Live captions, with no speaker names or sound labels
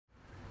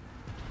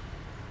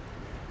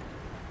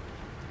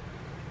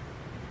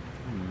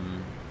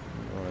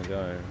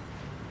go?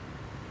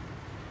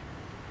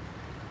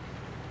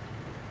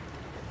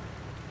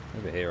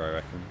 Over here, I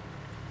reckon.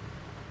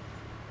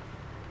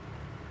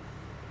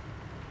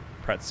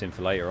 Practicing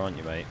for later, aren't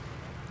you, mate?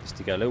 Just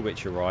to go a little bit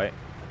to your right.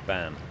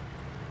 Bam.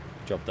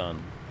 Job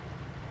done.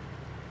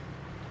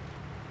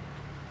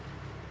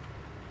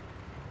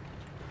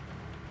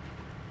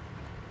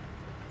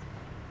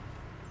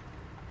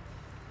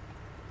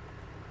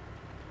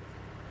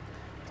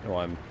 Oh,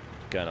 I'm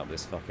going up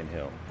this fucking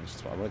hill.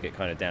 I want to get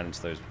kind of down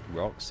into those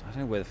rocks. I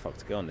don't know where the fuck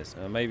to go on this.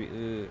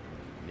 Maybe...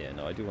 yeah,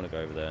 no, I do want to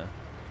go over there.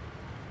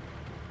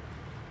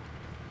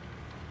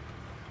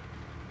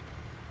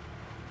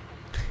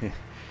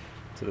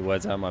 To the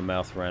words out of my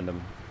mouth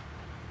random.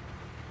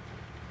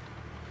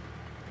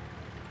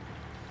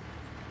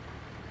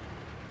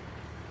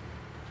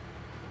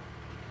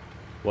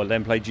 Well,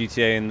 then play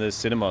GTA in the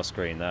cinema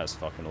screen. That's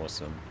fucking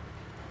awesome.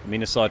 I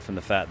mean, aside from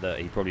the fact that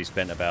he probably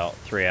spent about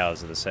 3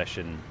 hours of the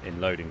session in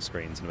loading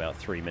screens and about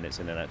 3 minutes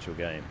in an actual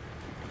game.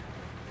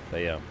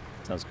 But yeah,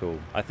 sounds cool.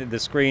 I think the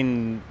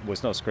screen, well,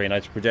 it's not a screen, I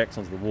just project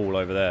onto the wall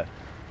over there.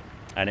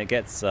 And it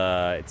gets,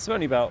 it's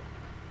only about,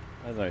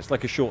 I don't know, it's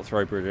like a short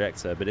throw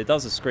projector, but it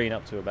does a screen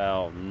up to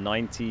about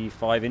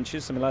 95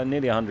 inches, something like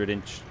nearly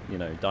 100-inch, you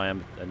know,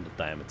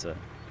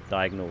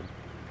 diagonal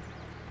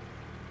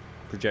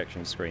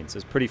projection screen. So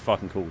it's pretty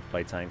fucking cool to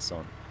play tanks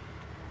on.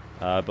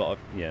 But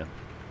yeah.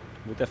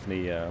 We'll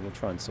definitely, we'll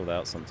try and sort that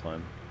out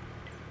sometime.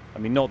 I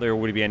mean, not that it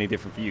would be any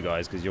different for you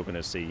guys, because you're going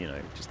to see, you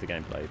know, just the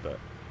gameplay, but...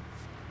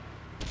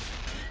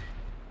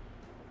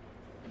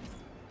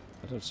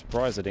 I'm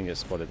surprised I didn't get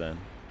spotted then.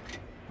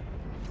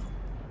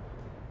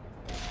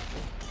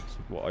 That's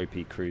what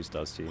OP Cruise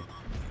does to you.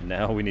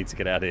 Now we need to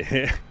get out of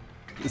here.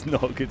 It's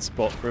not a good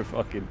spot for a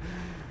fucking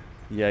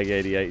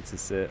Jag-88 to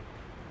sit.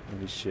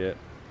 Holy shit.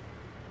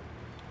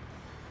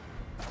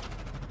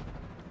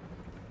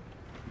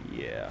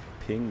 Yeah.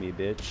 Ping me,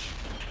 bitch.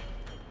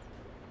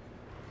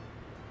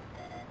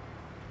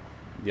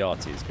 The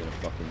RT is gonna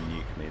fucking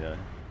nuke me though.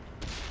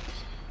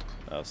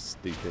 That was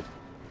stupid.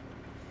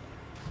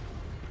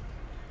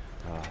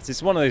 It's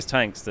just one of those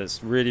tanks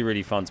that's really,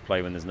 really fun to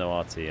play when there's no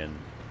RT and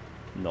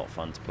not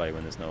fun to play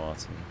when there's no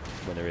RT.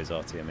 When there is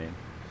RT, I mean.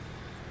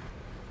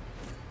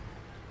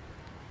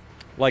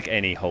 Like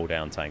any hold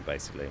down tank,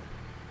 basically.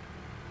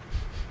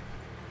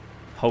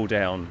 Hold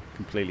down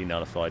completely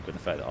nullified by the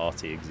fact that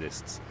RT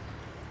exists.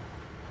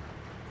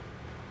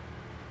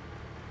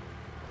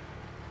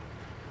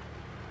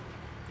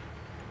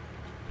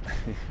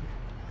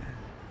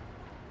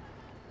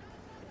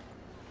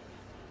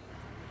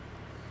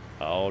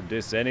 I'll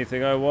diss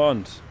anything I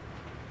want.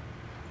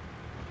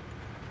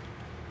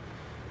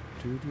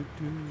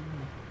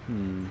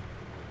 Hmm.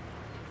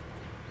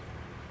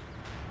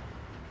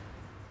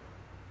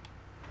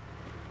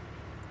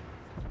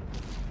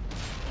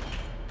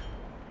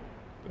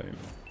 Boom.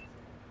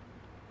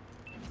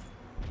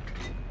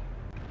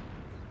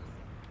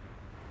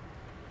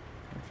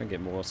 I think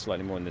get more,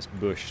 slightly more in this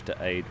bush to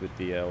aid with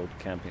the old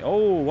camping.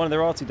 Oh, one of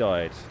their arty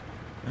died.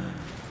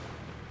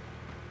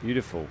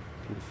 Beautiful,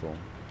 beautiful.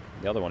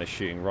 The other one is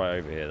shooting right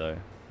over here, though.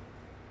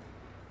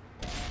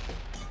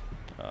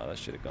 Oh, that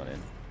should have gone in.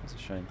 That's a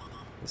shame.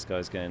 This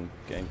guy's getting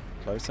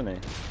close, isn't he?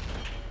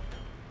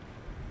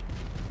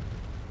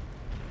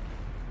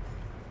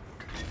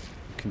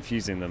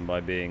 Confusing them by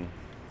being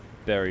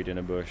buried in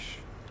a bush.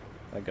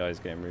 That guy's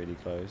getting really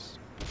close.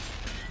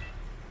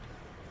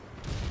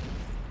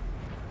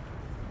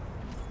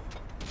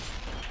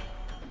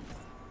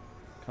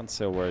 Can't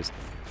tell where his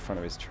front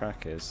of his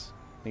track is.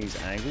 I think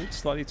he's angled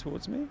slightly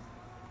towards me.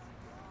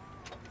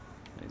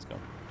 He's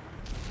gone.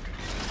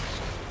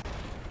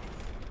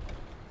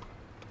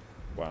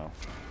 Wow.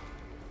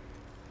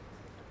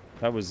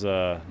 That was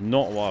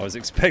not what I was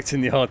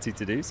expecting the RT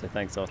to do, so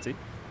thanks RT.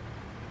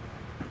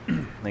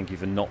 Thank you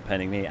for not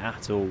penning me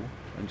at all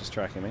and just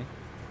tracking me.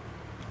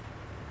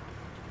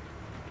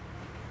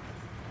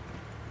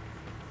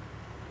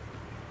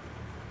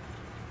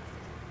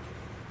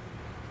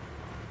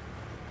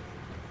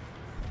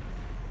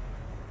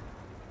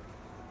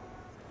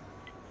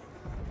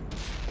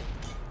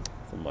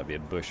 Might be a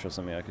bush or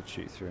something I could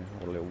shoot through,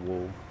 or a little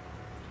wall.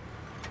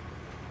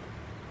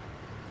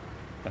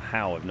 But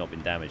how I've not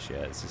been damaged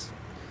yet, it's just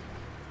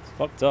it's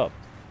fucked up.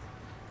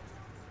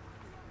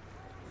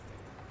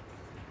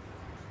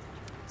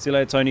 See you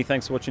later, Tony.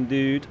 Thanks for watching,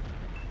 dude.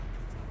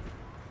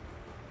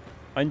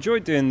 I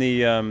enjoyed doing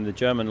the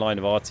German line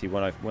of RT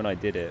when I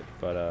did it,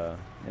 but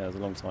yeah, it was a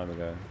long time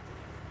ago.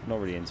 I'm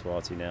not really into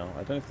RT now.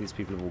 I don't know if these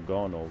people have all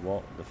gone or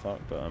what the fuck,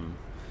 but I'm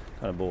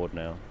kind of bored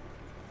now.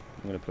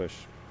 I'm gonna push.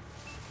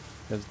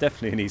 There's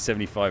definitely an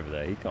E75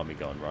 there. He can't be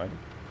gone, right?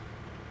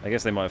 I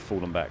guess they might have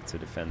fallen back to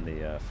defend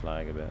the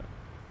flag a bit.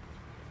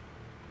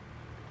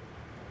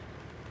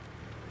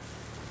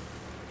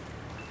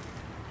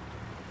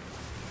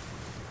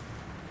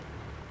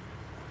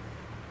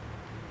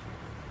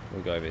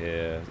 We'll go over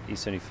here.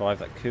 E75,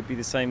 that could be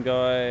the same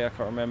guy. I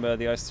can't remember.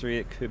 The Ice 3,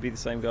 it could be the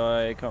same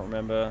guy. I can't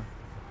remember.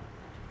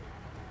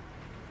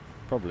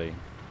 Probably.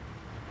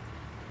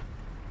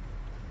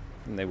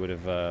 And they would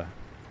have...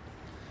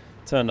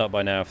 Turned up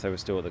by now if they were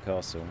still at the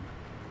castle.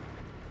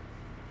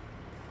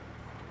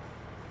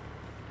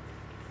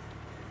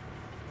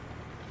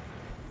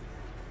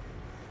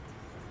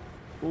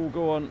 Oh,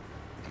 go on.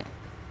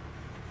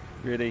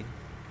 Really?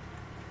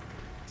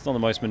 It's not the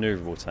most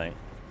maneuverable tank.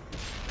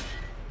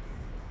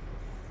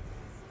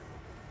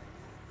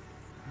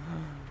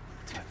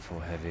 Type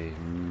 4 heavy.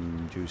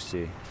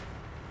 Juicy.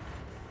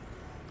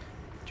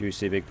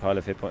 Juicy, big pile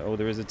of hit point. Oh,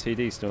 there is a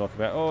TD still knocking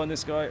about. Oh, and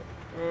this guy.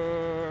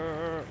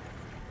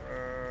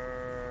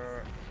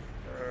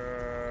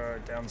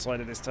 Downside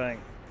of this tank.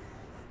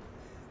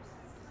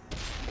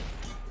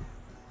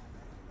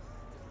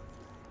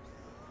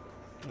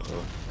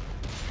 Oh.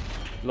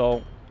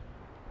 Lol.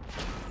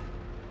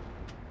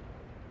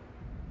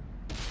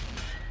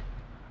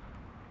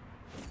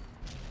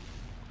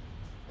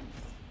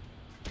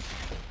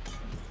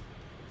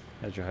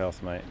 How's your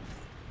health, mate?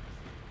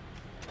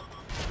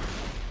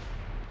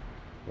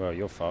 Well,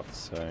 you're fucked,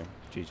 so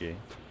GG.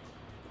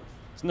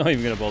 It's not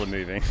even gonna bother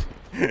moving.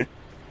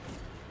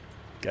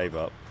 Gave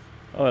up.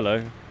 Oh,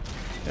 hello.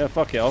 Yeah,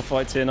 fuck it, I'll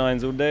fight tier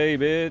 9s all day,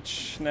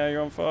 bitch. Now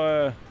you're on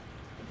fire.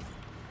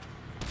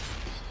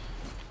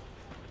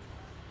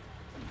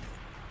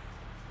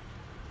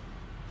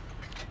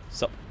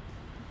 Sup,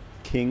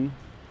 King?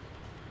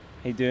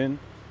 How you doing?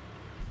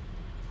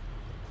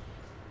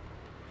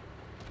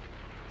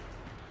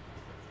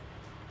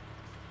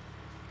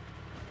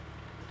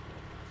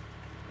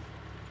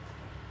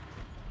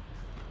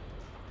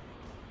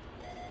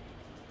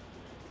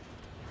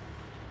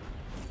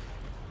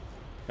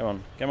 Come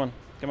on, come on,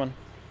 come on.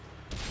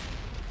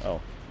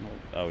 Oh.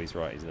 Oh, he's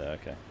right, he's there,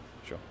 okay.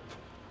 Sure.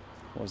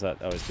 What was that?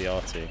 Oh, it's the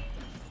RT.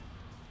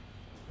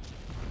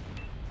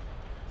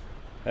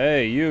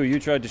 Hey, you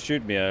tried to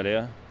shoot me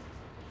earlier.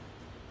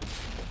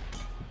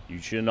 You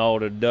shouldn't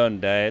ought have done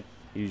that.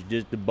 He's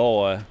just a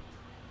boy.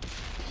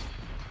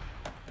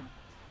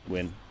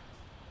 Win.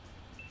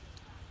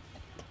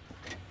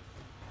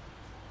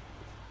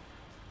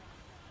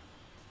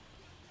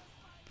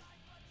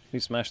 Who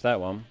smashed that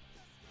one?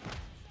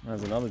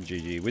 There's another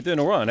GG. We're doing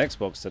alright on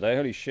Xbox today,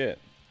 holy shit.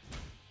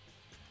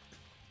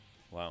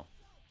 Wow.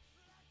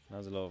 That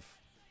was a lot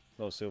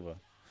of silver.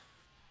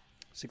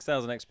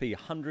 6,000 XP,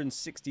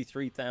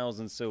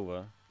 163,000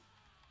 silver.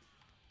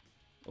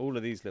 All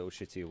of these little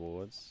shitty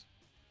awards.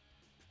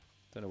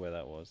 Don't know where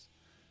that was.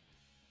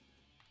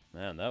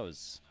 Man, that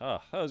was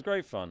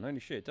great fun.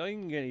 Holy shit. Don't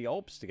even get any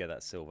ops to get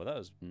that silver. That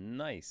was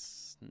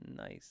nice.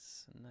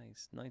 Nice.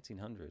 Nice.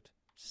 1900.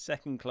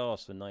 Second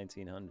class for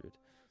 1900.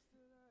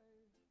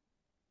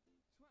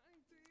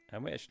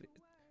 And we actually,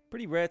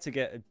 pretty rare to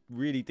get a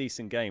really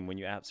decent game when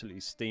you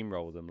absolutely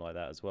steamroll them like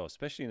that as well,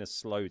 especially in a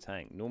slow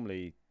tank.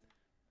 Normally,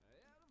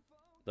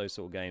 those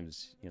sort of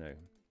games, you know,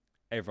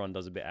 everyone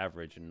does a bit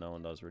average and no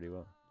one does really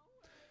well.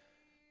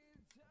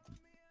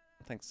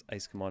 Thanks,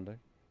 Ace Commando.